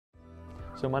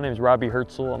So my name is Robbie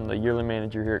Herzl. I'm the yearling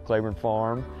manager here at Claiborne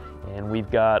Farm, and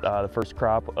we've got the first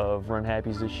crop of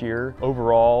Runhappies this year.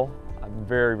 Overall, I'm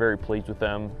very pleased with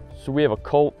them. So we have a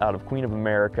colt out of Queen of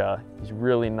America. He's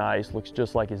really nice, looks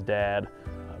just like his dad.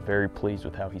 Very pleased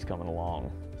with how he's coming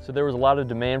along. So there was a lot of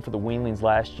demand for the weanlings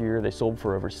last year. They sold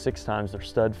for over 6 times their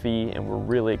stud fee, and we're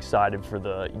really excited for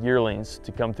the yearlings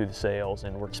to come through the sales,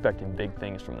 and we're expecting big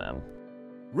things from them.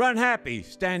 Runhappy,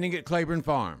 standing at Claiborne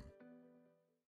Farm.